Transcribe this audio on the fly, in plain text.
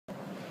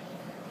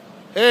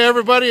Hey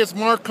everybody, it's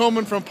Mark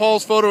Coleman from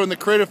Paul's Photo and the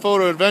Creative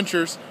Photo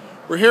Adventures.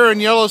 We're here in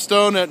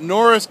Yellowstone at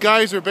Norris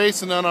Geyser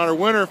Basin on our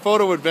winter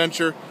photo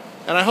adventure,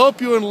 and I hope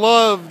you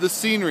love the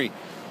scenery.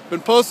 Been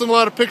posting a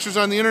lot of pictures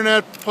on the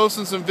internet,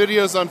 posting some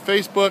videos on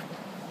Facebook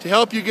to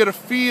help you get a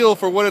feel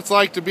for what it's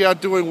like to be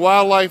out doing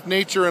wildlife,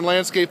 nature, and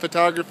landscape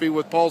photography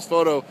with Paul's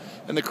Photo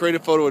and the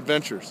Creative Photo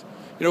Adventures.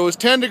 You know, it was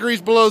 10 degrees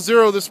below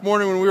zero this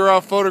morning when we were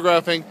out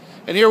photographing,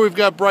 and here we've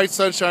got bright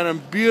sunshine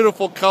and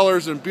beautiful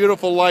colors and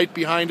beautiful light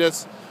behind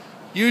us.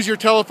 Use your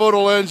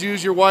telephoto lens,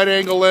 use your wide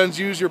angle lens,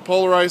 use your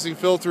polarizing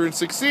filter and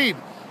succeed,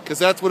 because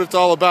that's what it's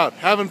all about,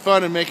 having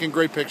fun and making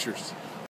great pictures.